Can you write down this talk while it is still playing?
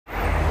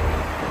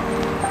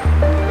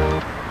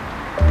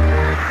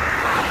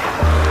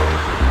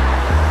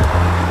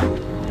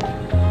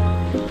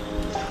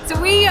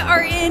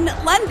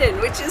London,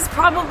 which is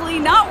probably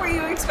not where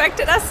you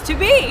expected us to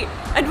be.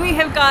 And we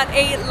have got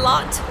a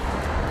lot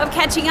of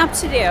catching up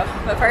to do.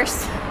 But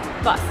first,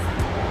 bus.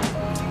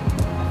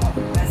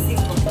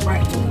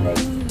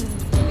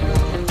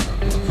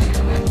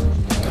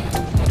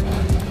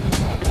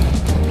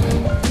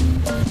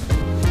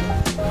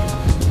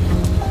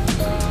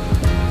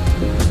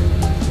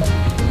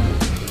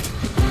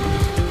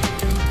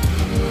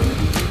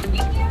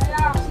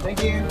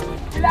 Thank you.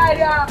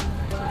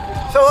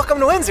 So welcome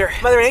to Windsor.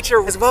 Mother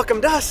Nature has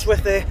welcomed us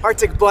with the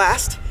Arctic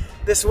blast.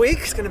 This week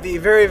it's going to be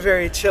very,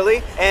 very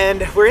chilly,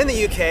 and we're in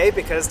the UK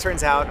because it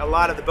turns out a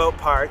lot of the boat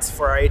parts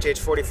for our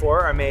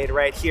HH44 are made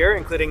right here,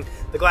 including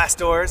the glass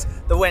doors,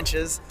 the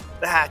winches,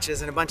 the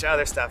hatches, and a bunch of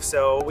other stuff.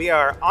 So we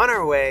are on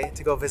our way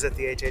to go visit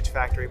the HH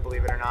factory,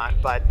 believe it or not.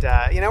 But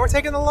you know, we're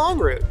taking the long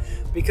route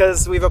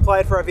because we've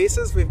applied for our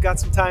visas, we've got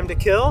some time to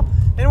kill,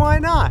 and why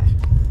not?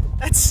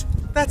 That's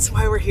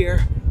why we're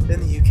here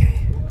in the UK.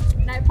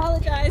 And I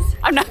apologize.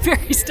 I'm not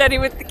very steady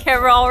with the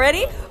camera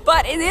already,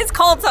 but it is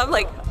cold, so I'm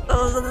like,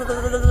 it's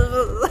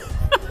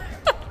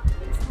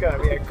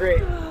gonna be a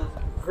great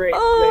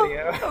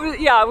video.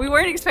 Yeah, we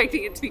weren't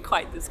expecting it to be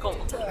quite this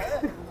cold.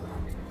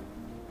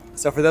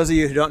 So for those of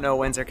you who don't know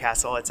Windsor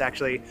Castle, it's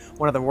actually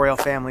one of the royal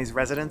family's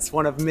residence,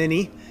 one of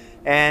many,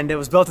 and it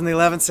was built in the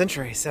 11th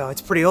century, so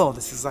it's pretty old.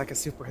 This is like a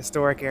super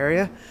historic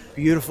area.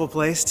 Beautiful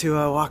place to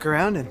walk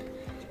around and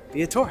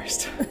be a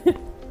tourist.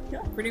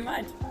 Yeah, pretty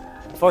much.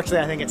 Unfortunately,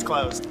 I think it's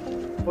closed,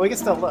 but we can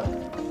still look.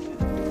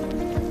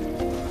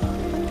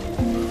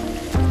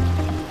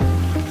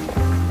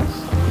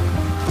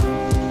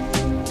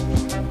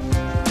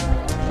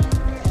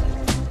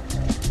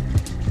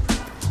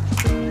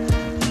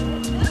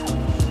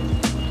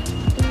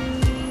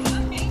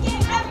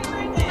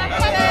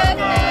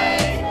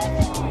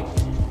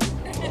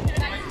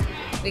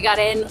 We got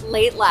in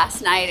late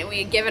last night and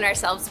we had given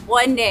ourselves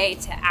one day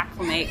to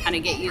acclimate, kind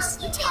of get used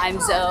to the time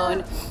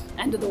zone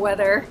and to the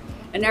weather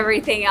and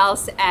everything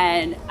else.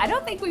 And I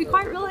don't think we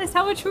quite realized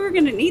how much we were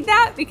gonna need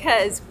that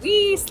because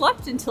we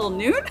slept until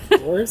noon.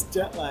 Worst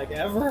jet lag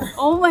ever.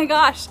 Oh my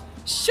gosh,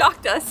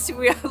 shocked us.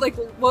 We like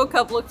woke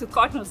up, looked at the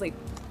clock and was like,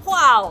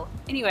 wow.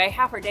 Anyway,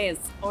 half our day is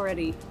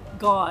already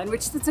gone,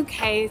 which that's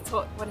okay, it's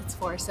what it's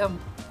for. So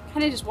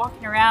kind of just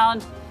walking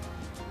around,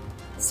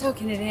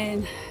 soaking it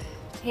in,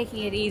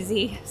 taking it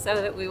easy so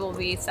that we will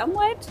be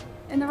somewhat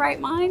in the right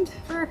mind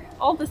for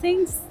all the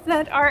things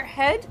that are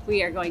ahead.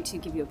 We are going to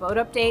give you a boat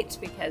update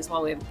because,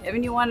 well, we haven't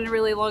given you one in a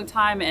really long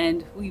time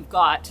and we've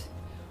got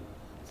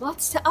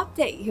lots to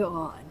update you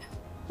on.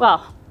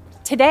 Well,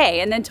 today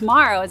and then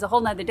tomorrow is a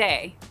whole nother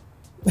day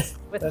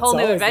with whole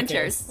new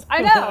adventures.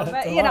 I know,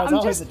 but you know,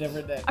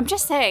 I'm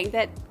just saying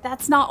that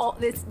that's not all,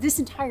 this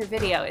entire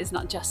video is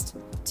not just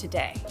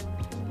today.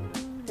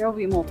 There will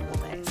be multiple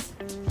days.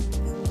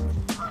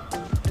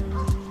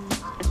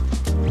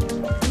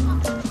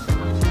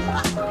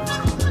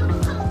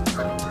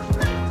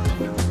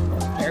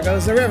 There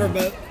goes the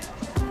riverboat.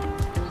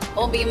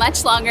 Won't be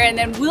much longer and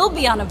then we'll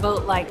be on a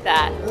boat like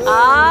that.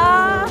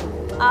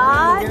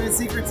 Giving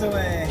secrets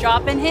away.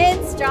 Dropping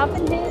hints,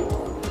 dropping hints.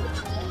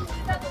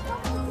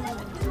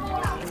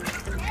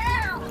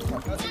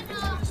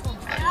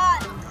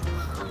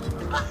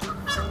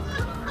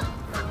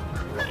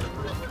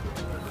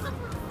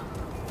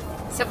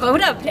 So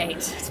boat update.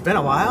 It's been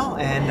a while,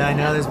 and I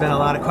know there's been a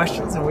lot of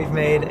questions, and we've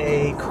made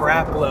a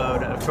crap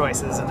load of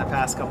choices in the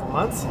past couple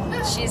months.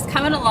 She's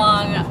coming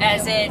along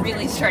as it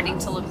really starting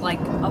to look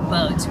like a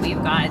boat.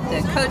 We've got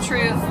the coach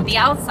roof, the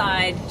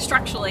outside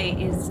structurally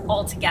is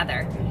all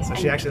together. So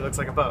she actually looks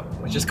like a boat,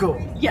 which is cool.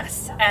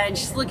 Yes, and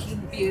she's looking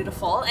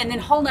beautiful. And then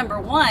hull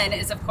number one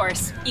is of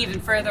course even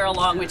further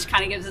along, which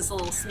kind of gives us a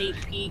little sneak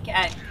peek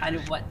at kind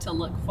of what to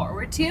look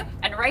forward to.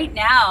 And right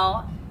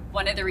now,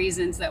 one of the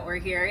reasons that we're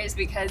here is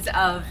because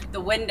of the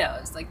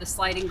windows, like the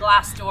sliding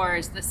glass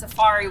doors, the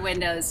safari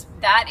windows.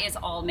 That is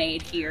all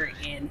made here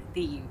in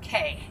the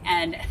UK.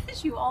 And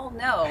as you all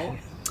know,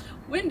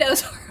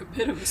 windows are a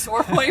bit of a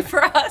sore point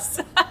for us.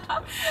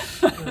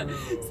 So that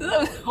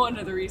was one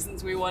of the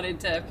reasons we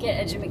wanted to get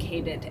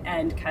educated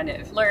and kind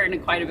of learn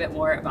quite a bit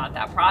more about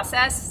that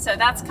process. So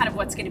that's kind of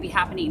what's going to be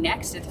happening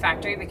next at the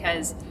factory,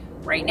 because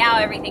right now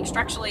everything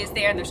structurally is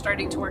there and they're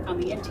starting to work on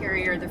the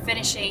interior. They're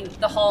finishing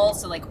the hull,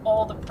 so like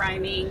all the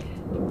priming,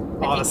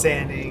 all the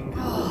sanding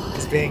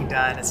is being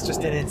done. It's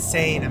just an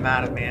insane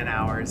amount of man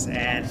hours,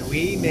 and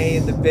we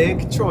made the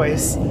big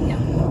choice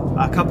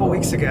a couple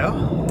weeks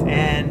ago,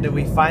 and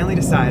we finally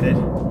decided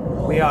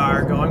we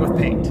are going with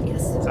paint.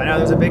 Yes. So I know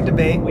there's a big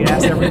debate. We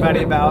asked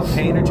everybody about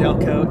paint or gel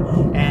coat,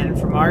 and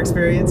from our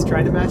experience,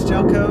 trying to match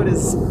gel coat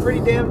is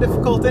pretty damn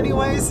difficult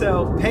anyway,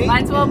 so paint.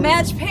 Might as well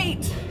match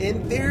paint.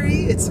 In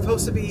theory, it's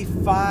supposed to be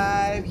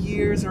 5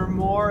 years or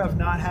more of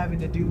not having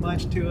to do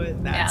much to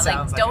it. That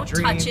sounds like a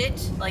dream. Don't touch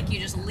it. Like, you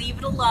just leave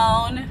it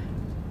alone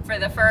for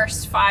the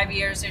first 5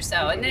 years or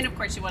so. And then of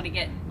course you want to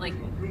get like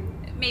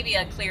maybe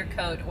a clear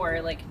coat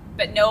or like,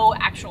 but no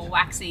actual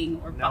waxing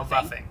or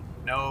buffing.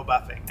 No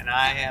buffing, and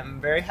I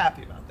am very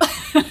happy about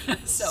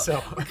that.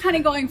 so we're kind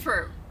of going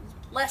for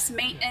less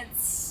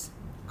maintenance,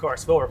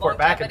 course, we'll report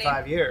back in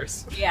 5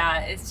 years.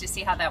 Yeah, it's to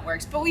see how that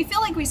works. But we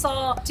feel like we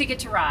saw Ticket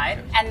to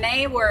Ride, and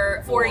they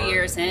were 4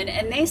 years in,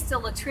 and they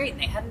still looked great,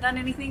 and they hadn't done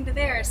anything to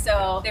theirs.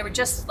 So they were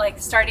just like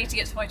starting to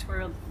get to the point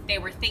where they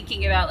were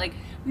thinking about like,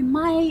 we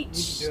might need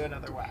to do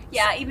another wax.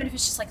 Yeah, even if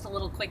it's just like the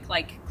little quick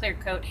like clear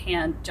coat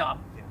hand job,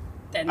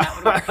 then that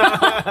would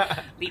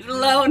work. Leave it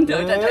alone.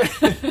 Don't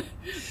touch it.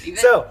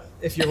 So,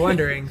 if you're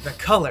wondering, the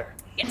color.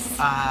 Yes.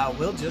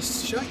 We'll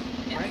just show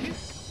you right here.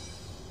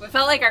 We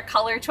felt like our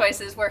color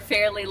choices were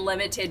fairly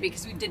limited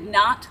because we did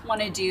not want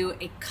to do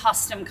a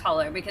custom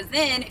color, because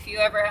then if you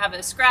ever have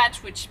a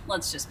scratch, which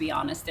let's just be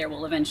honest, there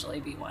will eventually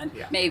be one,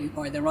 maybe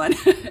more than one,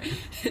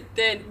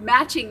 then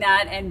matching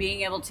that and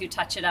being able to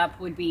touch it up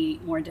would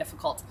be more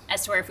difficult.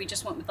 As to where if we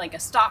just went with like a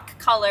stock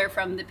color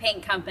from the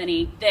paint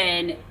company,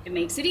 then it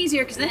makes it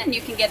easier because then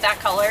you can get that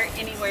color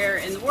anywhere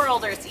in the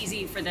world, or it's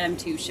easy for them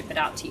to ship it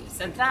out to you.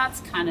 So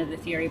that's kind of the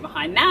theory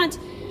behind that.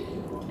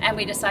 And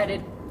we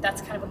decided that's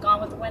kind of a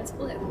Gone with the Wind's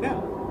blue. Yeah.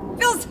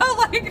 Feels so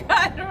like,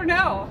 I don't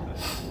know.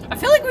 I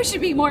feel like we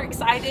should be more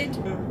excited.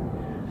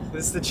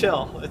 This is the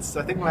chill. I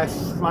think my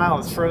smile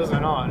is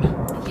frozen on.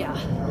 Yeah.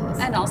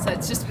 And also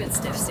it's just a bit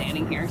stiff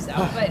standing here, so.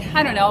 But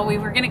I don't know, we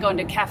were gonna go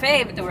into a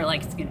cafe, but then we're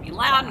like, it's gonna be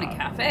loud in a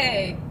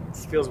cafe. It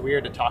feels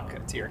weird to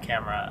talk to your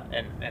camera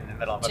in the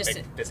middle of a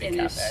big, busy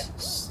cafe.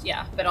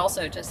 Yeah, but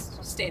also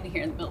just standing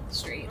here in the middle of the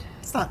street.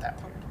 It's not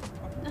that weird.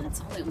 No,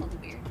 it's only a little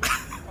weird.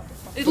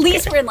 At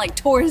least we're in like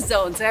tourist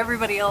zones, so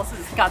everybody else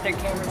has got their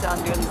cameras out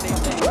and doing the same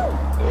thing.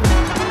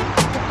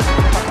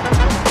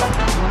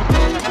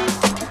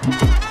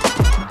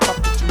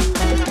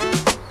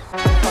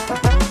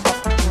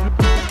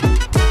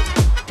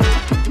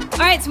 All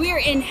right, so we are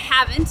in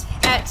Havant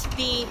at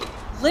the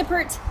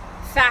Lippert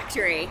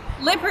factory.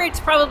 Lippert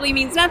probably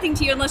means nothing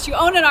to you unless you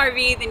own an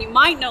RV, then you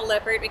might know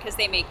Lippert because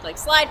they make like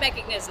slide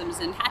mechanisms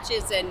and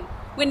hatches and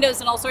windows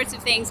and all sorts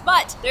of things,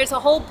 but there's a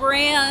whole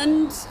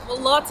brand, well,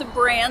 lots of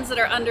brands that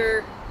are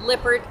under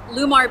Lippert,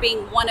 Lewmar being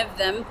one of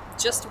them,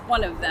 just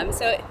one of them.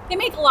 So they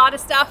make a lot of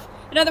stuff.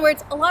 In other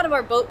words, a lot of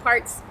our boat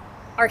parts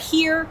are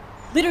here,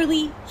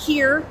 literally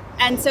here.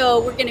 And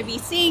so we're gonna be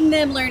seeing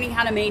them, learning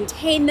how to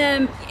maintain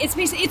them. It's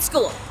basically, it's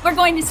school. We're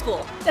going to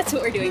school. That's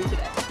what we're doing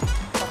today.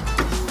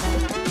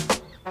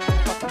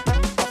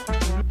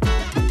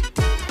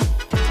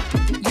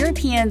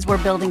 Europeans were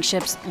building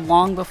ships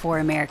long before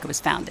America was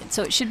founded,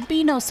 so it should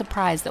be no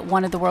surprise that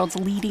one of the world's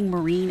leading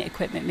marine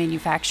equipment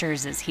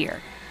manufacturers is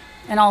here.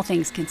 And all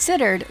things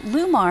considered,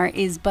 Lewmar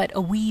is but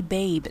a wee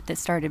babe that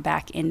started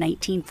back in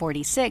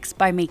 1946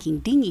 by making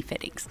dinghy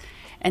fittings.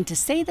 And to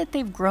say that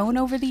they've grown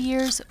over the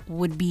years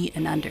would be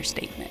an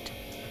understatement.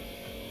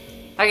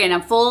 Okay,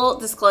 now full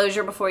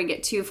disclosure before we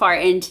get too far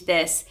into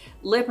this,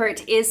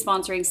 Lippert is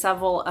sponsoring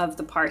several of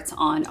the parts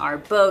on our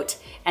boat,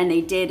 and they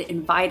did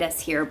invite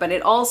us here, but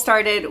it all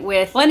started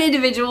with one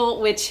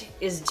individual, which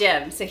is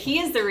Jim. So he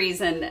is the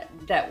reason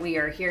that we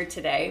are here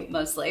today,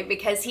 mostly,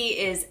 because he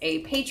is a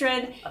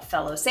patron, a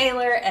fellow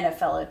sailor, and a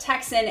fellow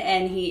Texan,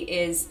 and he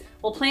is,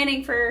 well,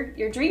 planning for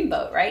your dream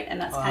boat, right?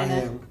 And that's kind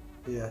of,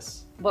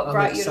 yes. What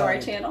brought you to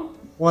our channel?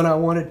 When I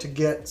wanted to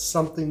get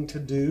something to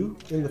do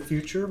in the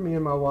future, me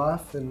and my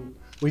wife, and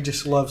we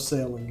just love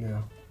sailing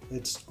now.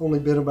 It's only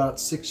been about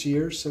 6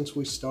 years since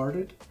we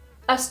started.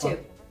 Us too.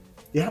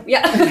 Yeah.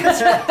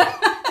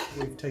 Yeah.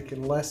 We've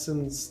taken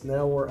lessons.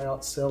 Now we're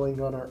out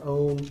sailing on our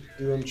own,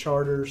 doing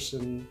charters,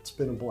 and it's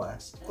been a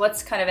blast.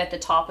 What's kind of at the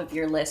top of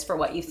your list for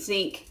what you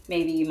think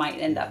maybe you might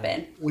end up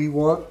in? We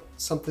want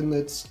something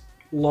that's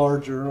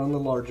larger, on the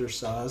larger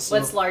size.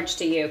 What's large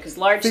to you? Because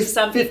large to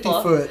some 50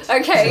 people. 50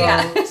 foot. Okay,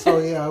 yeah. So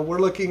yeah, we're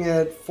looking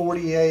at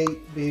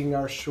 48 being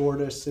our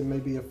shortest, and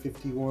maybe a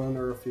 51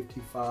 or a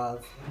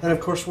 55. And of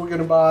course we're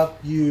going to buy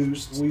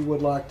used. We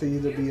would like to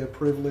either be a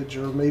Privilege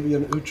or maybe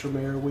an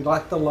Outremer. We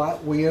like the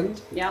light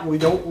wind. Yeah. We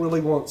don't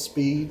really want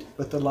speed,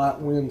 but the light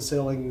wind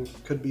sailing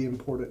could be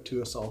important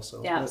to us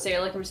also. Yeah, so you're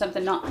looking for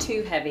something not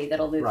too heavy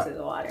that'll move through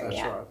the water. That's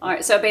yeah. right. All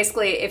right, so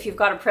basically if you've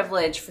got a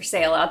Privilege for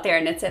sale out there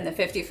and it's in the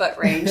 50-foot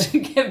range,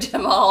 give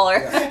Jim a holler.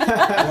 Yeah,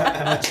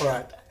 that's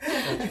right.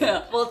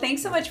 Yeah. Well,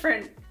 thanks so much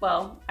for,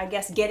 well, I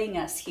guess getting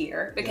us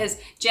here, because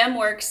Jim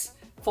works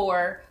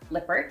for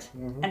Lippert.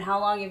 And how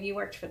long have you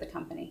worked for the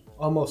company?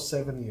 Almost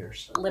 7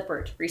 years.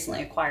 Lippert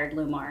recently acquired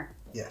Lewmar.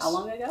 Yes. How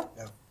long ago?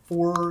 Yeah.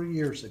 4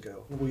 years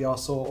ago. We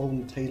also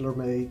own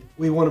TaylorMade.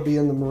 We want to be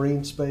in the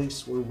marine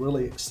space. We're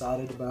really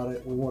excited about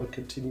it. We want to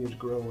continue to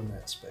grow in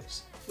that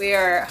space. We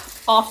are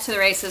off to the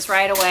races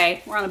right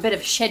away. We're on a bit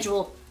of a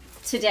schedule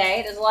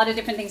today. There's a lot of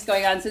different things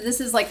going on. So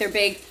this is like their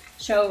big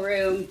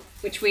showroom,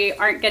 which we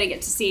aren't going to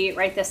get to see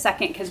right this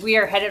second because we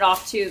are headed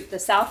off to the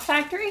South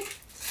Factory.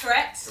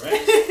 Correct?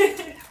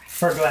 Correct.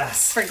 For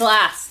glass. For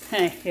glass.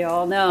 Hey, you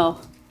all know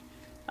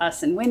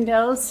us and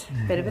windows,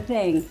 bit of a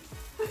thing.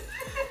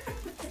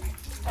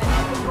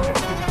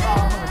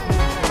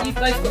 You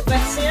guys got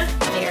vests here?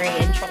 Very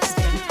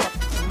interesting.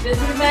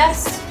 Visitor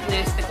vest, and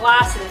there's the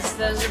glasses.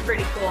 Those are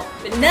pretty cool.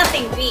 But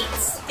nothing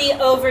beats the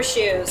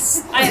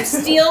overshoes. I am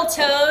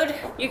steel-toed.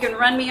 You can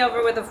run me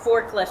over with a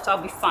forklift.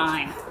 I'll be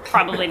fine.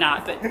 Probably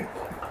not, but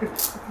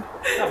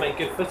That'll make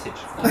good footage.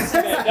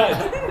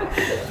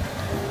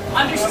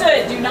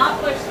 Understood. Do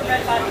not push the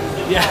red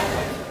button. Yeah.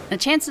 The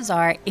chances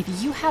are,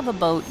 if you have a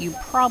boat, you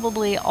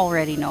probably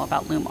already know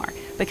about Lewmar,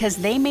 because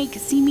they make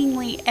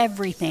seemingly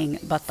everything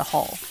but the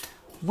hull.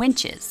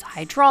 Winches,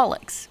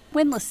 hydraulics,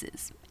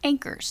 windlasses,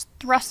 anchors,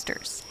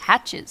 thrusters,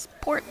 hatches,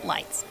 port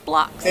lights,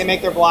 blocks. They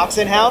make their blocks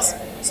in-house,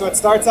 so it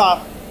starts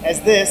off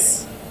as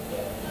this,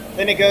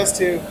 then it goes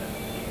to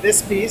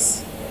this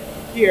piece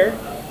here,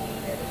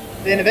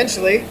 then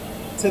eventually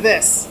to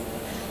this.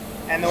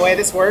 And the way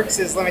this works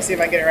is, let me see if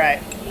I can get it right.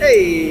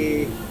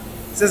 Hey,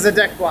 this is a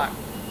deck block.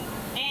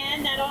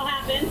 And that all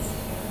happens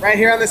right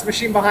here on this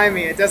machine behind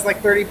me. It does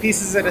like 30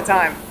 pieces at a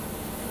time.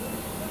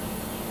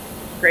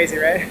 Crazy,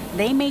 right?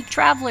 They make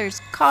travelers,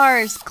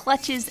 cars,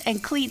 clutches,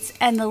 and cleats,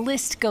 and the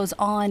list goes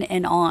on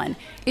and on.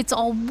 It's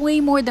all way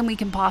more than we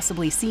can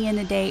possibly see in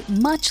a day,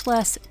 much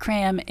less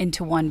cram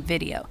into one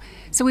video.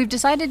 So we've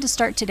decided to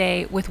start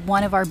today with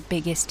one of our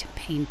biggest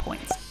pain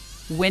points: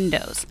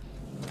 windows.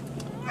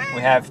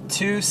 We have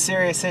two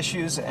serious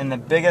issues, and the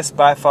biggest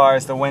by far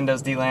is the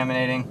windows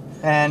delaminating.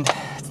 And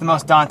it's the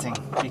most daunting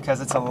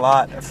because it's a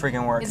lot of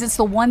friggin' work. It's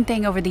the one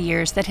thing over the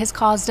years that has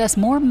caused us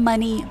more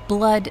money,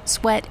 blood,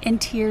 sweat,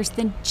 and tears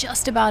than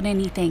just about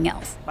anything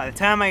else. By the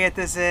time I get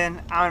this in,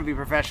 I'm gonna be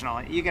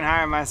professional. You can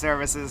hire my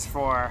services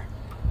for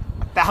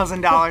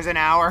 $1,000 an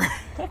hour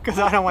because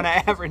I don't want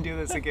to ever do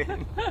this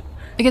again.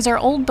 Because our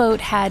old boat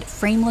had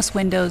frameless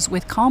windows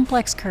with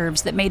complex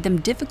curves that made them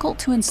difficult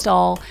to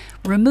install,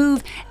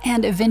 remove,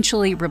 and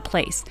eventually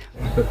replace.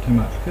 It's got too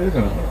much curve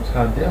in it. It's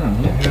hard down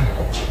here.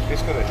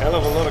 It's got a hell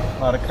of a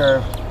lot of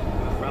curve.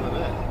 in front of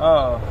it.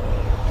 Oh.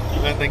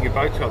 You don't think your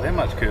boat's got that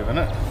much curve in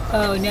it?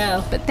 Oh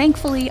no. But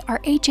thankfully, our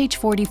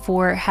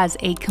HH44 has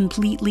a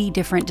completely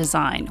different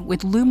design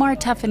with Lewmar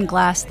toughened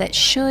glass that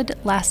should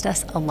last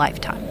us a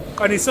lifetime.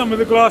 Only some of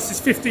the glass is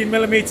 15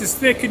 millimeters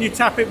thick, and you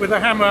tap it with a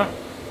hammer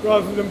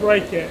rather than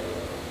break it.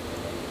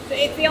 So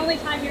it's the only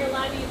time you're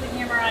allowed to use a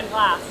hammer on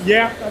glass?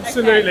 Yeah,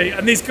 absolutely. Okay.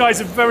 And these guys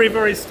are very,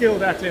 very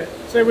skilled at it.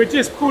 So we're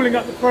just pulling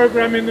up the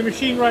program in the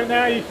machine right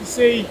now. You can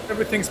see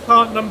everything's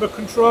part number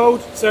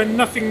controlled. So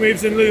nothing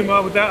moves in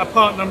Lewmar without a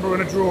part number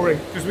and a drawing.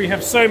 Because we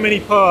have so many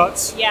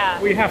parts,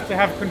 we have to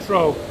have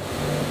control.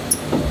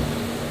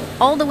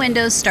 All the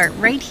windows start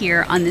right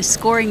here on this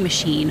scoring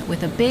machine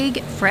with a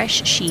big,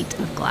 fresh sheet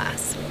of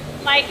glass.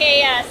 Like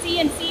a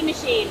CNC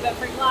machine, but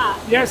for glass.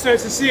 Yeah, so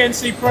it's a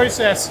CNC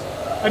process.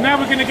 And now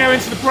we're going to go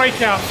into the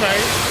breakout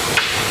phase.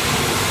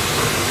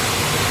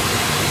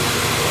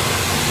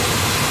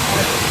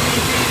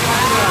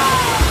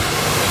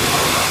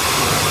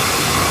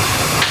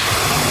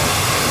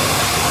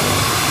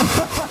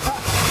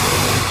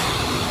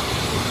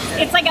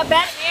 It's like a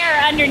bent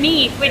air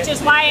underneath, which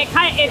is why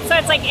so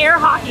it's like air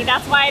hockey.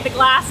 That's why the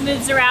glass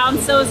moves around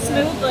so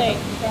smoothly.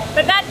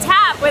 But that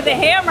tap with the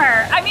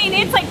hammer, I mean,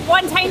 it's like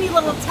one tiny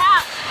little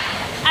tap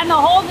and the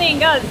whole thing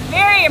goes.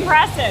 Very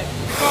impressive.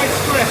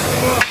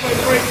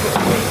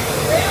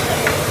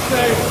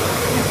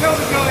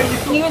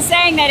 He was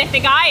saying that if the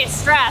guy is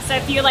stressed, so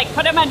if you like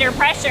put him under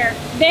pressure,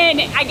 then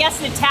I guess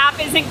the tap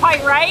isn't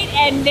quite right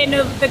and then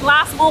the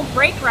glass won't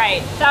break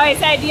right. So he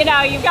said, you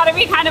know, you've got to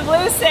be kind of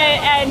loose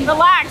and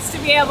relaxed to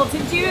be able to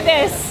do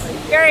this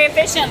very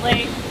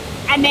efficiently.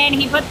 And then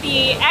he put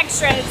the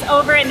extras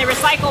over in the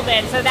recycle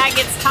bin, so that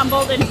gets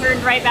tumbled and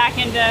turned right back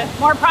into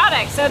more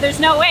product. So there's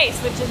no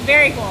waste, which is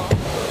very cool.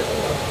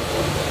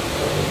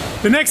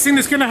 The next thing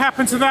that's going to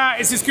happen to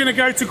that is it's going to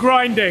go to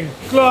grinding.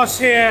 Glass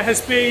here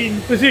has been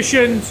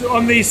positioned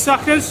on these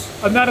suckers,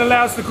 and that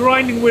allows the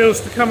grinding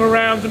wheels to come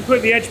around and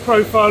put the edge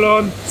profile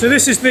on. So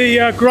this is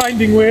the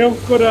grinding wheel.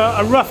 Got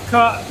a rough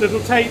cut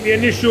that'll take the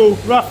initial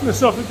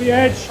roughness off of the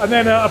edge, and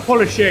then a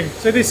polishing.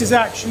 So this is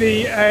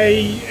actually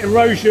a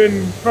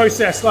erosion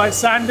process like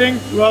sanding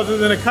rather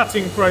than a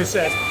cutting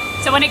process.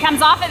 So when it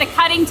comes off at the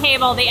cutting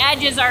table, the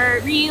edges are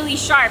really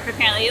sharp,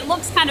 apparently. It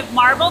looks kind of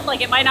marbled,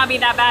 like it might not be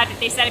that bad.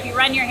 They said if you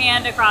run your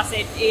hand across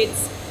it,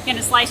 it's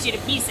gonna slice you to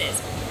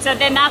pieces. So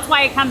then that's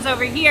why it comes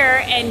over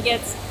here and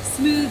gets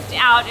smoothed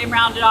out and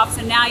rounded off,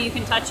 so now you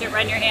can touch it,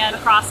 run your hand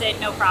across it,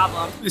 no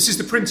problem. This is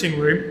the printing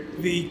room.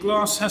 The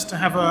glass has to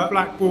have a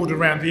black border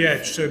around the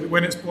edge so that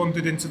when it's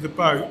bonded into the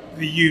boat,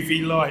 the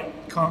UV light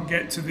can't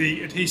get to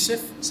the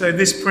adhesive. So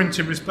this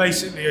printer is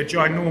basically a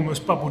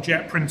ginormous bubble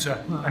jet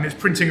printer, and it's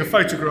printing a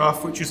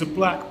photograph which is a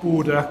black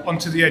border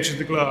onto the edge of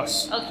the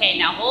glass. Okay,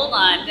 now hold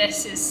on,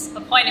 this is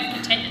a point of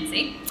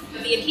contingency.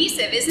 The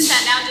adhesive, isn't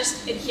that now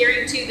just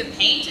adhering to the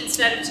paint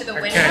instead of to the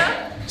window?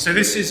 Okay. So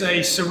this is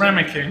a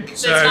ceramic ink.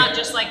 So it's not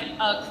just like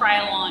a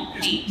Krylon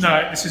paint?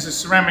 No, this is a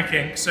ceramic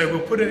ink. So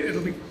we'll put it,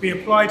 it'll be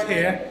applied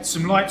here.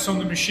 Some lights on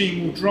the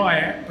machine will dry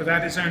it, but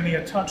that is only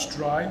a touch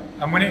dry.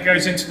 And when it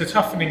goes into the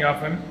toughening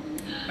oven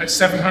at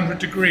 700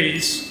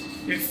 degrees,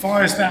 it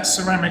fires that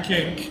ceramic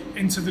ink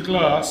into the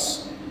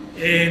glass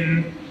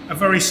in a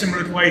very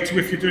similar way to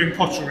if you're doing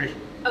pottery.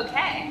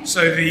 Okay.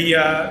 So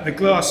the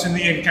glass and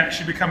the ink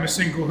actually become a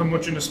single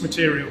homogeneous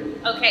material.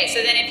 Okay,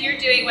 so then if you're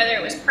doing, whether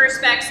it was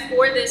Perspex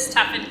or this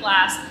toughened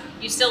glass,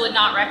 you still would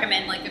not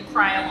recommend like a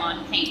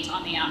Krylon paint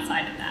on the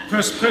outside of that.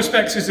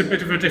 Perspex is a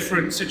bit of a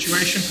different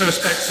situation.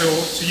 Perspex,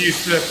 or to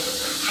use the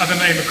other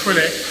name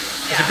acrylic,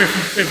 is a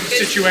different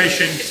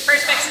situation. Because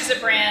Perspex is a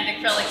brand,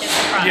 acrylic is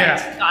a product.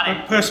 Yeah, got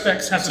it.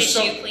 Perspex has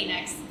Tissue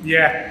Kleenex.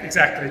 Yeah,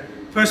 exactly.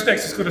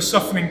 Perspex has got a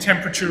softening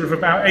temperature of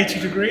about 80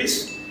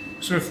 degrees.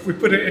 So if we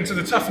put it into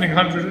the toughening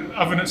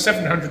oven at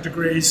 700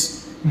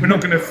 degrees, we're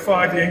not going to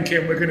fire the ink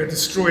in, we're going to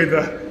destroy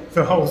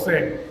the whole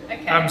thing.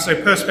 Okay. So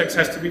Perspex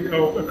has to be,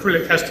 or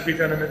acrylic has to be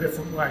done in a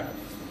different way.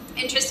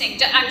 Interesting.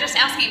 I'm just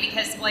asking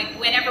because like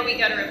whenever we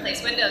go to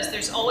replace windows,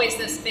 there's always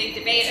this big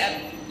debate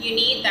of you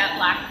need that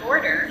black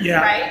border,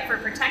 right, for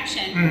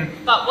protection.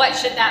 But what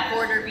should that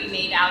border be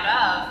made out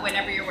of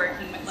whenever you're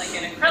working with like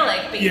an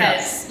acrylic?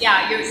 Because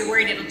you're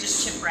worried it'll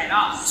just chip right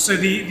off. So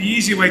the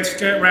easy way to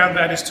get around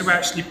that is to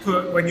actually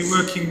put, when you're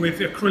working with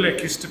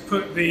acrylic, is to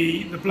put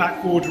the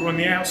black border on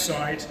the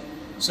outside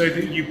so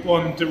that you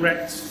bond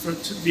direct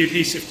the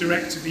adhesive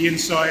direct to the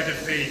inside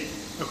of the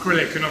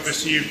acrylic, and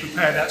obviously you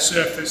prepare that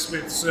surface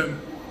with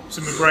some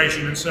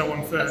abrasion and so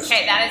on first.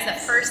 Okay, that is the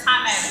first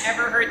time I've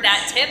ever heard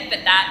that tip,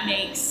 but that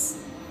makes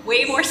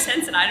way more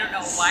sense, and I don't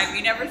know why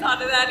we never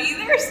thought of that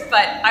either,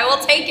 but I will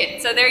take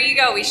it. So there you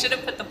go. We should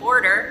have put the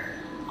border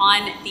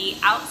on the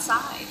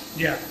outside.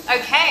 Yeah.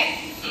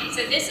 Okay,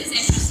 so this is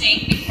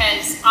interesting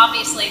because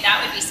obviously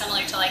that would be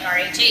similar to like our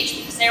HH,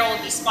 because there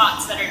will be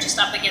spots that are just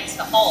up against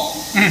the hole,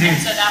 and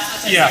so that's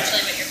what's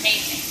essentially what you're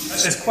painting.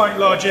 There's quite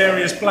large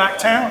areas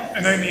blacked out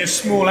and only a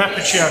small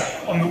aperture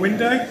on the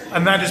window,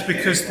 and that is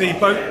because the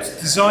boat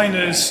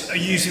designers are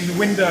using the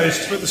windows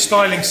to put the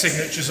styling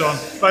signatures on.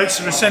 Boats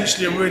are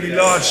essentially a really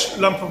large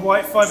lump of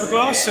white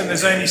fiberglass, and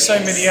there's only so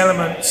many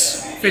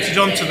elements fitted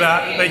onto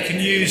that they can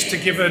use to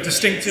give a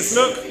distinctive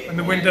look, and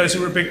the windows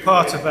are a big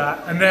part of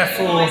that, and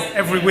therefore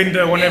every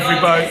window on every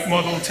boat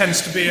model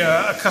tends to be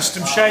a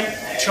custom shape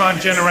to try and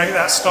generate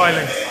that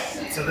styling.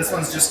 So this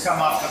one's just come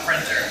off the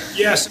printer.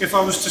 Yes, if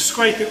I was to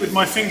scrape it with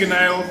my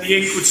fingernail, the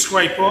ink would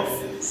scrape off.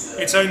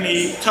 It's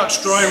only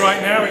touch dry right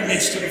now, it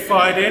needs to be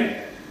fired in,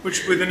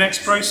 which will be the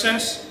next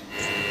process.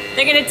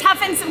 They're going to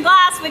toughen some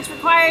glass, which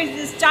requires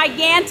this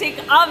gigantic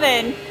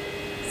oven.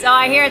 So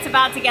I hear it's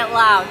about to get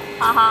loud.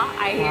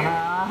 I hear.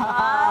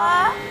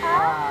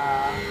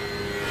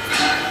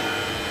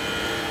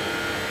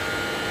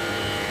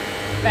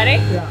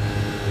 Ready? Yeah.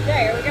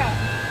 Okay, here we go.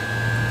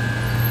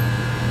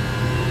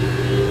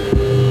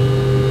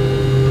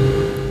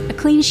 A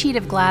clean sheet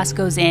of glass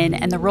goes in,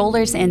 and the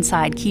rollers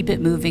inside keep it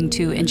moving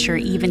to ensure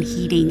even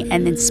heating,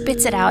 and then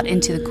spits it out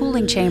into the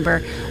cooling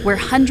chamber where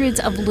hundreds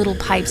of little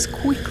pipes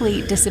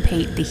quickly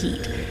dissipate the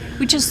heat,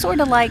 which is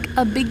sort of like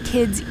a big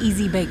kid's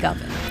easy bake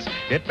oven.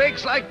 It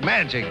bakes like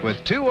magic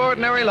with 2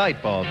 ordinary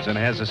light bulbs and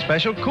has a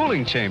special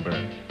cooling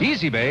chamber.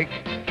 Easy Bake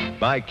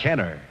by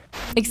Kenner.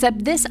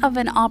 Except this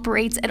oven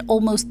operates at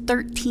almost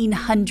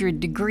 1300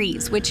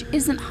 degrees, which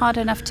isn't hot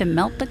enough to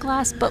melt the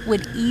glass, but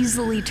would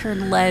easily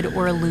turn lead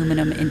or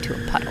aluminum into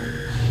a puddle.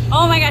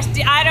 Oh my gosh,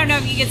 I don't know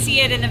if you can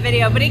see it in the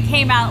video, but it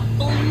came out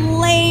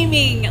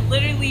flaming,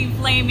 literally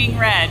flaming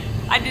red.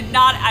 I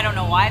don't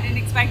know why I didn't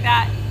expect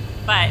that,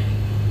 but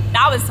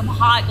that was some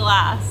hot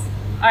glass.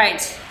 All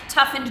right,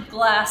 toughened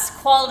glass,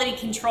 quality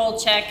control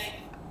check.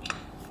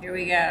 Here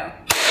we go.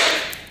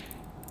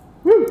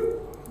 Woo.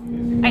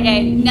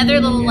 Okay, another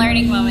little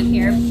learning moment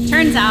here.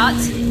 Turns out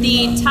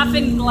the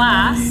toughened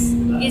glass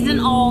isn't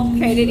all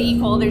created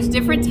equal. There's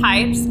different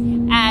types,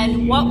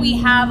 and what we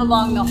have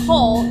along the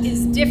hull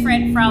is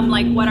different from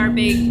like what our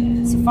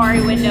big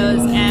safari windows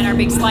and our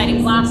big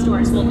sliding glass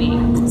doors will be.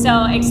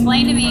 So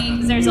explain to me,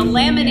 because there's a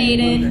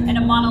laminated and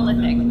a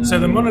monolithic. So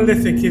the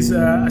monolithic is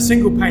a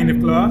single pane of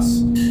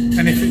glass,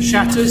 and if it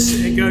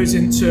shatters, it goes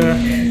into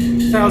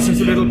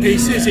thousands of little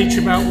pieces, each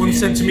about 1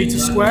 centimetre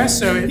square,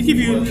 so it give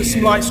you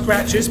some light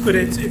scratches, but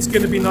it's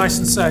going to be nice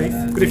and safe.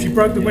 But if you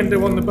broke the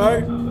window on the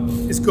boat,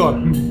 it's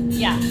gone.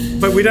 Yeah.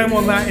 But we don't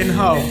want that in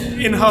Hull.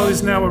 In Hull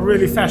is now a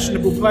really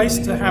fashionable place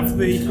to have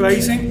the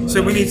glazing,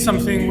 so we need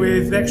something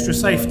with extra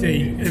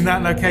safety in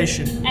that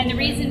location. And the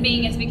reason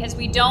being is because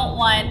we don't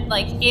want,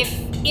 like,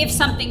 if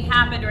something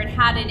happened or it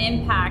had an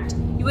impact,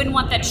 you wouldn't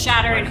want that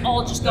shatter and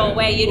all just go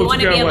away. You'd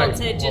want to be able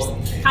to just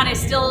kind of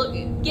still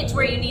get to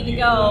where you need to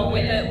go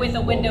with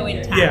a window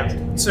intact.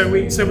 Yeah, so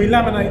we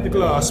laminate the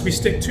glass. We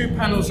stick 2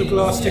 panels of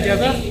glass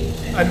together,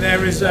 and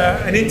there is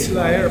an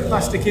interlayer, a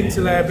plastic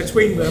interlayer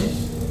between them,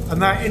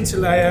 and that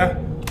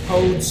interlayer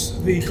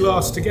holds the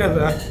glass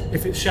together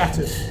if it's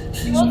shattered.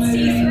 You won't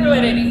see through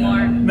it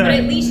anymore, No. but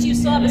at least you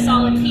still have a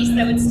solid piece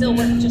that would still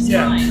work just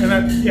fine.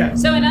 And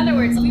So in other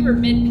words, if we were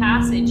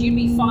mid-passage, you'd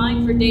be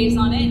fine for days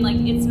on end. Like,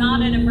 it's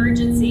not an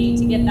emergency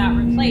to get that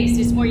replaced.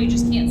 It's more you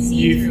just can't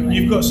see through it.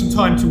 You've got some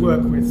time to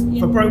work with.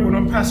 If I broke one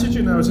on passage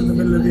and I was in the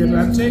middle of the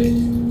Atlantic,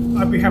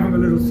 I'd be having a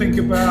little think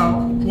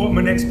about what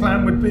my next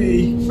plan would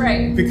be.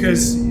 Right.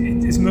 Because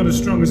it's not as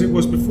strong as it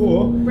was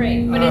before.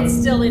 Right, but it's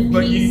still in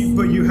peace.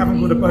 But you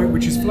haven't got a boat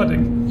which is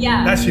flooding.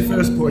 Yeah. That's your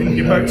first point.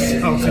 Your boat's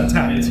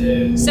intact.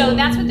 So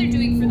that's what they're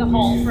doing for the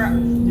hull for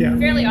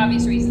fairly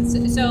obvious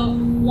reasons. So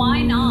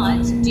why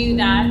not do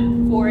that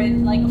for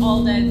like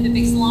all the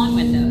big salon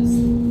windows?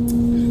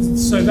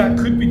 that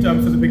could be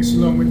done for the big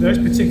salon windows,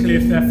 particularly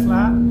if they're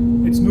flat.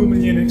 It's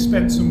normally an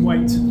expense and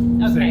weight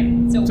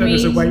thing. So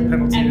there's a weight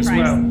penalty as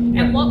well.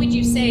 Yeah. And what would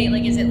you say,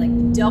 like, is it like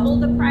double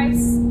the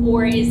price,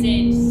 or is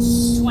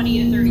it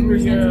 20 to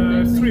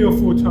 30%? 3 or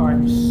 4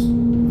 times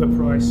the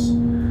price.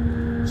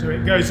 So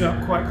it goes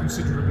up quite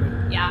considerably.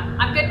 Yeah,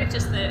 I'm good with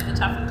just the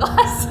toughened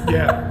glass.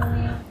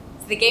 Yeah.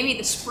 So they gave me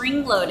the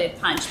spring-loaded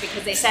punch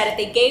because they said if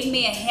they gave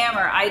me a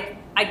hammer,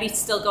 I'd be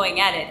still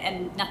going at it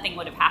and nothing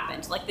would have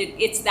happened. Like,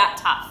 it's that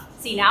tough.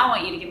 See, now I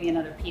want you to give me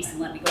another piece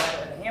and let me go at it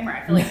with a hammer.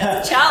 I feel like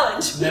that's a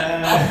challenge.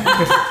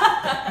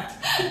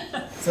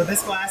 So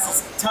this glass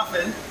is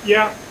toughened,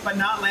 Yeah. but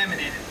not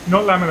laminated.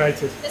 Not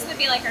laminated. This would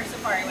be like our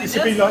safari windows.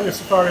 This would be like your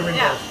safari windows.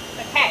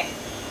 Yeah. Okay.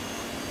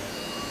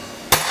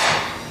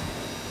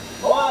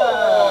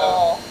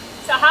 Whoa!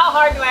 So how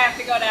hard do I have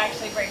to go to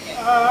actually break it?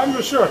 I'm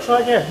not sure.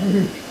 Try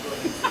again.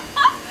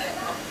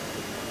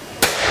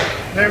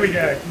 There we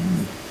go.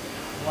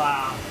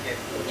 Wow.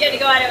 You had to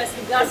go at it with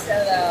some gusto,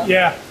 though.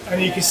 Yeah,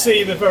 and you can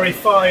see the very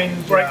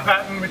fine break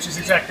pattern, which is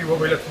exactly what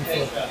we're looking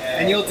for.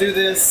 And you'll do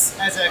this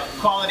as a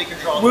quality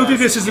control We'll test.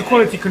 do this as a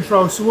quality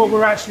control. So what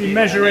we're actually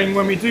measuring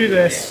when we do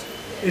this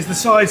is the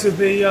size of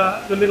the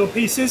little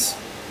pieces.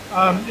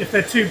 If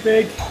they're too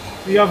big,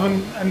 the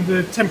oven and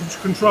the temperature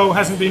control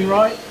hasn't been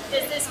right.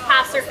 Does this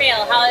pass or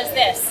fail? How is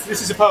this?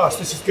 This is a pass.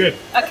 This is good.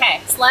 Okay,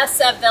 it's less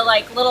of the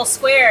like little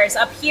squares.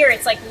 Up here,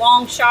 it's like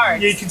long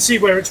shards. You can see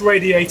where it's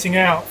radiating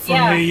out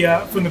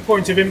from the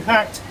point of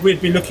impact.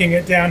 We'd be looking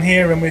at down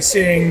here, and we're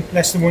seeing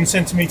less than 1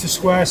 centimeter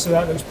square. So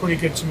that looks pretty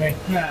good to me.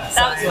 That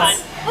was fun.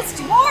 Let's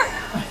do more.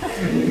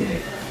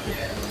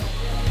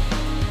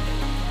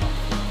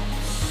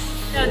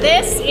 So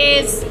this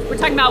is, we're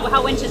talking about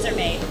how winches are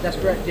made. That's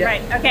correct, yeah.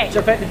 Right, okay. So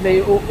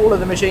effectively, all of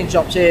the machine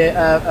shops here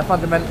are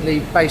fundamentally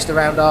based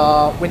around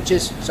our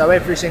winches. So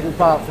every single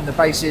part from the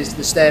bases,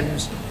 the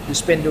stems, the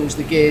spindles,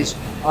 the gears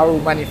are all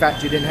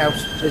manufactured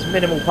in-house. So there's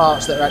minimal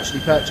parts that are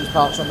actually purchased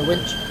parts on the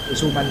winch.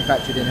 It's all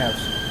manufactured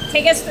in-house.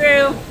 Take us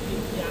through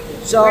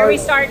So, where we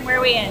start and where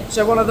we end.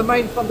 So one of the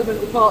main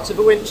fundamental parts of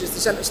a winch is the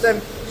centre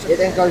stem. So it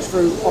then goes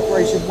through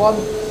operation 1,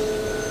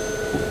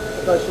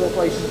 it goes through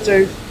operation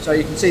 2. So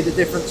you can see the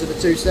difference of the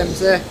 2 stems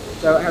there.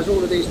 So it has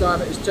all of these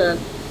diameters turned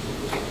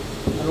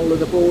and all of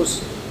the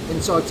bores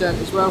inside turned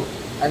as well.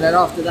 And then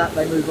after that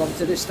they move on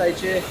to this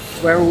stage here,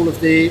 where all of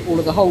the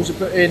holes are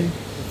put in,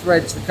 the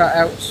threads, the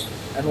cutouts,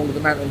 and all of the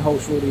mounting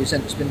holes for all of your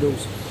centre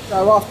spindles.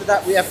 So after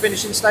that we have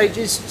finishing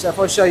stages. So if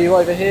I show you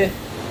over here.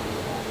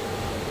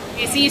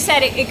 Okay, so you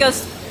said it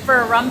goes for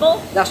a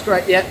rumble? That's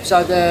correct, yeah.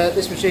 So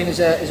this machine is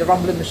a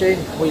rumbling machine.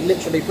 We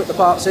literally put the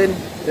parts in,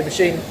 the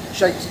machine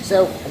shakes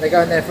itself, and they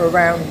go in there for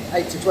around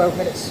 8 to 12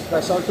 minutes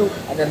per cycle,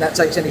 and then that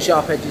takes any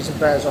sharp edges and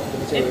burrs off the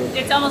material.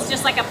 It's almost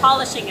just like a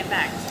polishing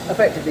effect.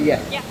 Effectively,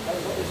 yeah. Yeah. And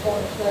we've got this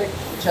final stage,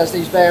 which has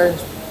these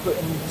bearings put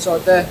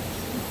inside there.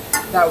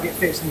 That will get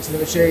fixed into the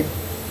machine,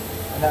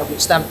 and that will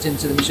get stamped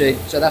into the machine.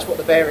 So that's what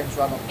the bearings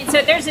run on. And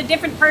so there's a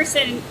different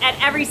person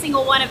at every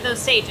single one of those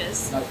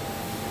stages? No.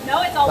 No,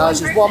 it's all No, one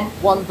it's person?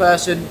 just one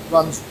person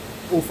runs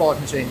all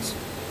 5 machines.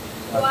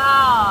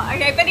 Wow.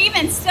 Okay, but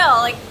even still,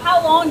 like,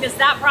 how long does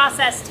that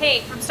process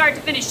take from start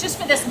to finish,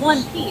 just for this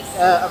one piece?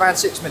 Around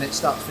 6 minutes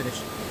start to finish.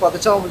 By the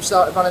time we've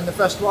started running the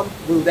first one,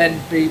 we'll then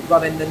be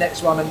running the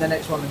next one and the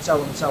next one and so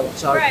on and so on.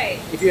 So right.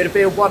 If you were to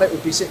build one, it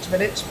would be 6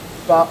 minutes,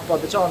 but by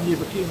the time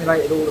you've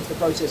accumulated all of the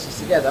processes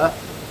together,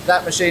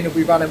 that machine will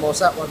be running whilst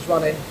that one's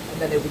running,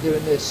 and then it'll be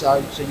doing this. So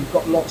you've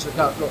got lots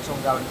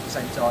ongoing at the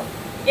same time.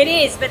 It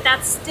is, but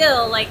that's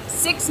still like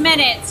 6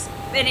 minutes,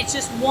 and it's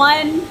just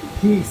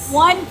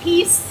one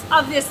piece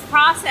of this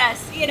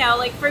process. You know,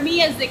 like for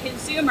me as the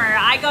consumer,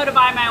 I go to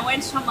buy my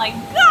winch, I'm like,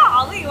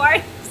 golly, why are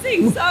these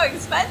things so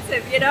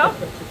expensive, you know?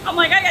 I'm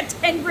like, I got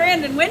 10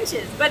 grand in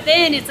winches. But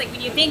then it's like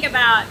when you think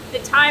about the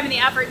time and the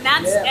effort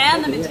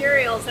and the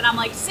materials, and I'm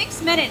like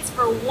 6 minutes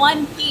for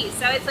one piece.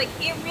 So it's like,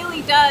 it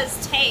really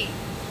does take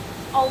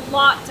a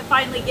lot to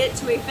finally get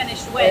to a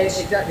finished winch.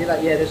 Exactly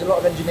that, yeah. There's a lot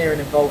of engineering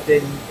involved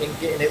in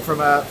getting it from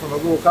a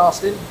raw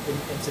casting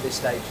into this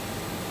stage.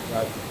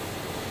 So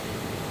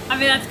I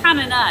mean, that's kind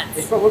of nuts.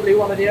 it's probably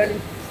one of the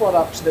only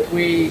products that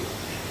we've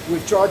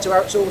tried to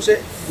outsource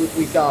it.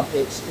 We can't.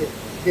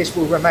 This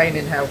will remain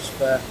in-house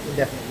for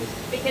indefinitely.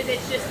 Because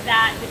it's just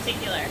that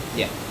particular.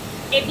 Yeah.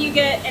 If you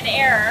get an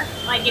error,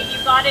 like if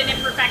you've got an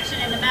imperfection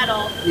in the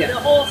metal, Yeah. the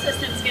whole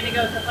system's going to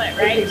go kaput,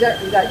 right?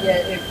 Exactly that, yeah.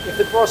 If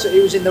the process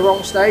was in the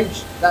wrong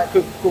stage, that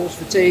could cause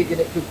fatigue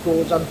and it could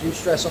cause undue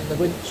stress on the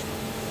winch.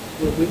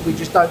 We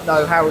just don't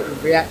know how it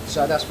would react,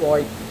 so that's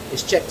why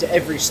it's checked at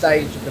every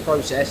stage of the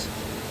process.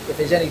 If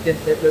there's anything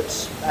that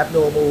looks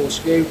abnormal or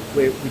skewed,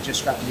 we just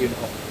scrap the unit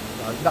off.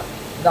 So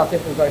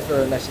nothing will go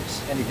through unless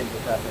it's anything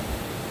but perfect.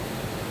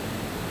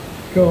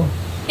 Cool.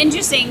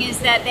 Interesting is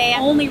that they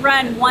only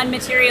run one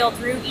material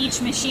through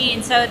each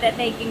machine so that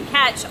they can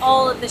catch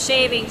all of the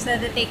shavings so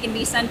that they can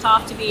be sent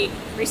off to be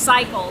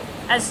recycled.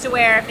 As to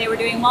where if they were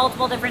doing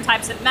multiple different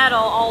types of metal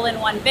all in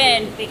one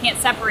bin, they can't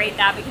separate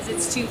that because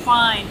it's too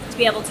fine to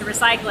be able to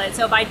recycle it.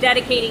 So by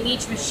dedicating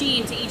each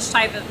machine to each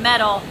type of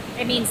metal,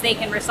 it means they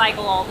can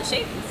recycle all the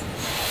shavings.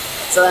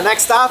 So the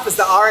next stop is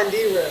the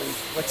R&D room,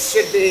 which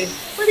should be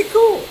pretty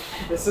cool.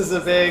 This is a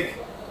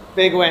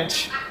big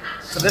winch.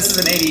 So this is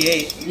an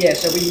 88. Yeah,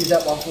 so we use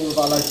that one for all of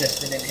our load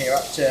testing in here,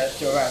 up to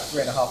around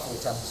 3.5,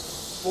 4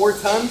 tons. 4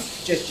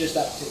 tons? Just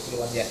that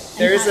particular one, yeah.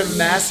 There is a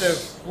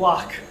massive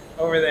block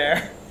over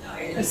there.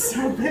 It's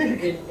so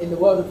big. In the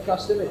world of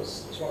custom,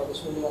 it's one of the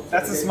smaller ones.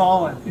 That's a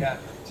small one, yeah.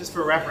 Just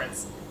for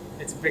reference,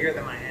 it's bigger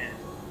than my hand.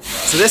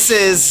 So this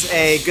is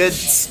a good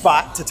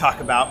spot to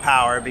talk about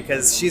power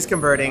because she's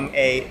converting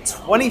a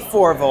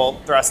 24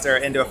 volt thruster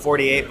into a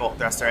 48 volt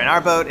thruster, and our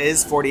boat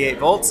is 48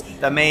 volts.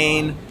 The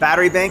main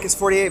battery bank is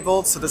 48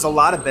 volts, so there's a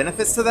lot of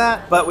benefits to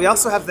that, but we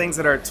also have things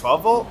that are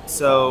 12 volt,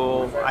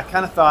 so I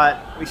kind of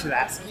thought we should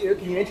ask you,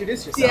 can you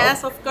introduce yourself?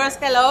 Yes, of course.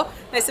 Hello,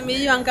 nice to meet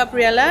you. I'm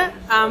Gabriela.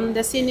 I'm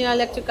the senior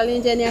electrical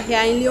engineer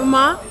here in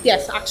Lewmar.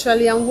 Yes,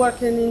 actually I'm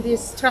working in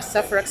this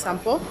thruster, for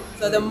example.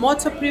 So the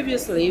motor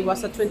previously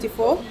was a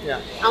 24,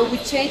 and we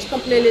changed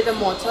completely the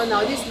motor.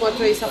 Now this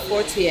motor is a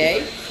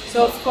 48.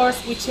 So of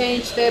course we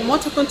changed the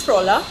motor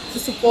controller to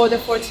support the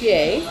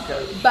 48,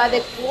 but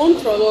the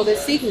control or the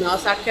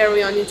signals are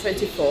carried on in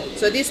 24.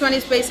 So this one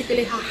is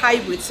basically a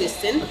hybrid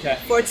system,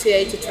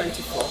 48 to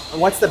 24.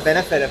 And what's the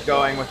benefit of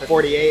going with a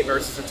 48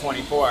 versus a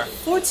 24?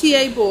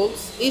 48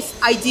 volts is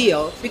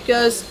ideal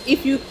because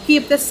if you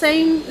keep the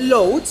same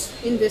load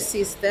in the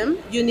system,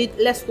 you need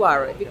less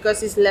wire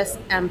because it's less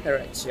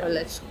amperage or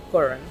less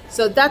current.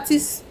 So that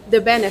is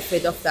the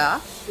benefit of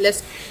that,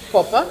 less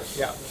copper,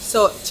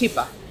 so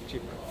cheaper.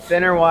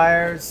 Thinner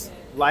wires,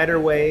 lighter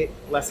weight,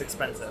 less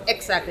expensive.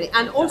 Exactly,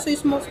 and also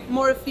it's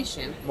more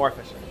efficient. More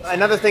efficient.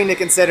 Another thing to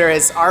consider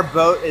is our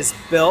boat is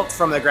built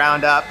from the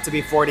ground up to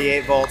be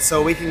 48 volts,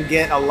 so we can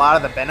get a lot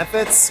of the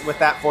benefits with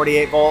that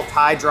 48 volt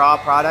high draw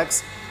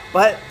products.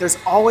 But there's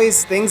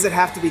always things that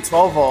have to be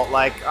 12 volt,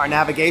 like our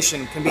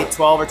navigation can be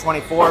 12 or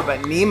 24,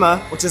 but NEMA,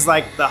 which is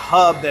like the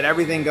hub that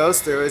everything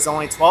goes through, is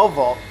only 12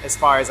 volt as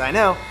far as I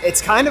know.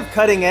 It's kind of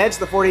cutting edge,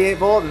 the 48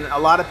 volt, and a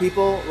lot of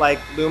people like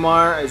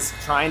Lewmar is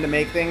trying to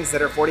make things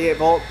that are 48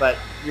 volt, but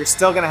you're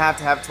still gonna have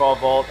to have 12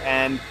 volt,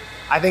 and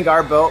I think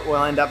our boat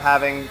will end up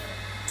having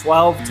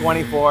 12,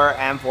 24,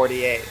 and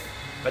 48.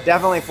 But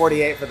definitely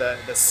 48 for the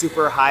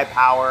super high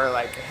power,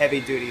 like heavy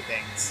duty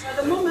things. At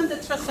the moment the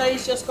thruster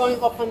is just going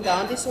up and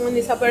down. This one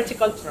is a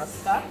vertical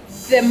thruster.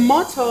 The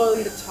motor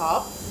on the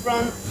top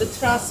runs the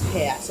thrust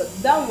here. So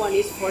that one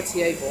is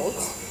 48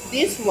 volts.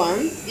 This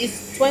one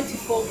is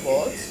 24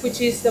 volts,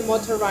 which is the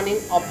motor running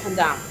up and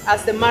down.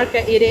 As the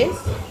market it is,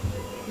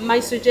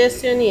 my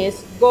suggestion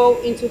is go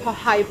into a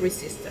hybrid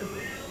system.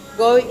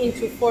 Go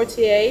into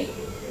 48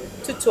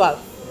 to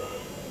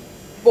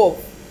 12,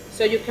 both.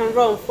 So you can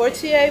run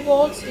 48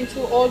 volts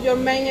into all your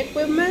main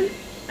equipment,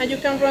 and you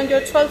can run your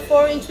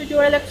 12.4 into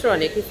your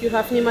electronic. If you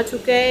have NEMA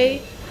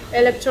 2K,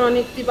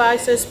 electronic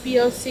devices,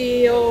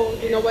 PLC,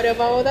 or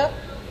whatever other,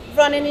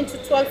 running into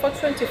 12 or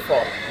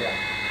 24.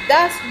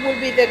 That will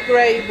be the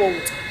great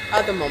boat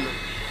at the moment.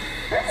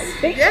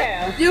 Thank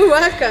you. You're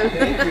welcome.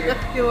 Thank you.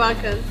 You're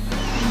welcome.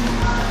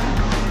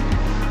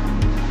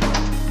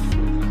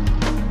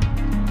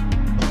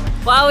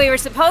 Well, we were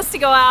supposed to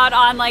go out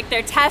on like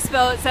their test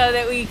boat so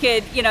that we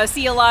could,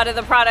 see a lot of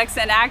the products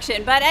in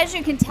action. But as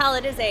you can tell,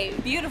 it is a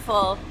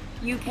beautiful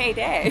UK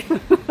day.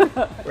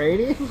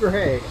 Rainy and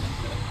gray.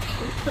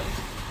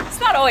 It's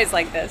not always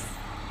like this,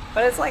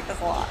 but it's like this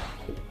a lot.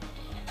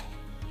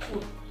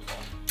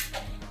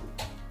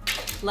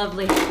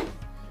 Lovely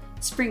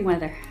spring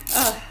weather.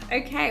 Oh,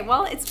 okay,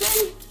 well, it's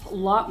been a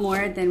lot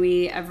more than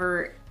we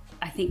ever,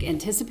 I think,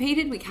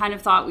 anticipated. We kind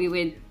of thought we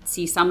would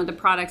see some of the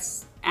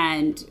products,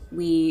 and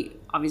we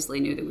obviously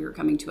knew that we were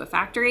coming to a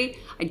factory.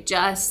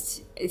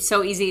 It's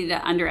so easy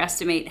to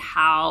underestimate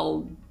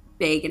how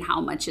big and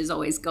how much is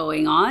always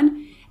going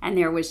on. And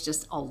there was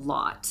just a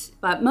lot,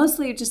 but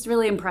mostly just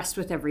really impressed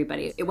with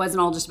everybody. It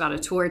wasn't all just about a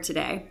tour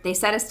today. They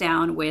sat us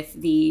down with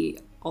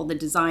all the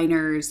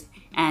designers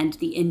and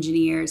the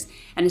engineers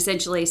and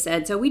essentially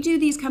said, so we do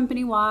these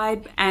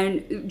company-wide,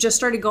 and just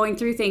started going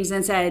through things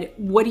and said,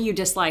 what do you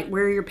dislike?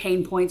 Where are your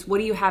pain points?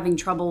 What are you having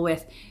trouble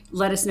with?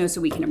 Let us know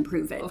so we can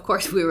improve it. Of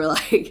course, we were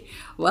like,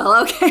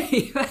 well, okay,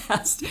 you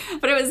asked.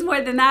 But it was more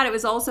than that. It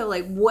was also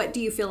like, what do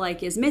you feel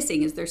like is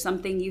missing? Is there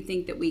something you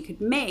think that we could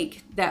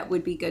make that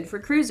would be good for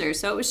cruisers?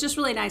 So it was just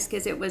really nice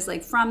because it was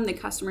like from the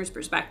customer's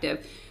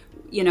perspective,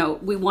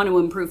 we want to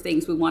improve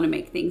things. We want to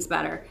make things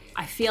better.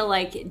 I feel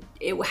like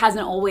it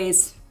hasn't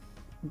always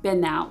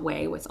been that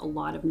way with a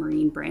lot of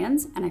marine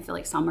brands, and I feel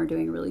like some are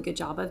doing a really good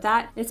job of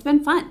that. It's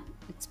been fun.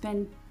 It's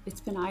been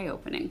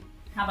eye-opening.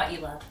 How about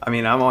you, Love? I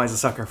mean, I'm always a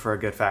sucker for a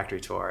good factory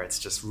tour. It's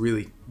just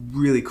really,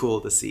 really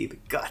cool to see the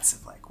guts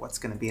of like what's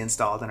going to be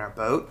installed in our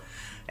boat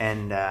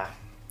and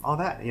all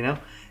that,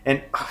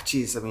 And oh,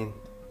 geez, I mean,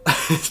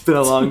 it's been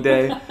a long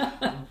day.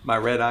 My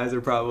red eyes are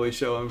probably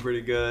showing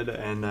pretty good,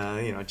 and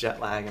jet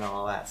lag and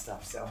all that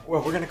stuff. So,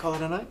 well, we're gonna call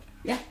it a night.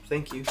 Yeah.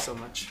 Thank you so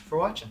much for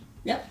watching.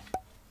 Yep.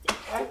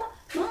 Bye.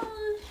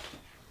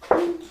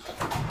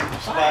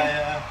 Should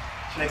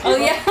I keep Oh up?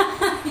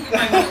 yeah. You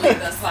might want to leave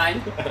this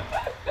fine.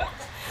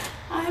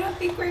 I don't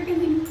think we're gonna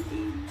need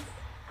these.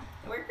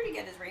 We're pretty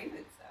good as rain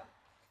boots.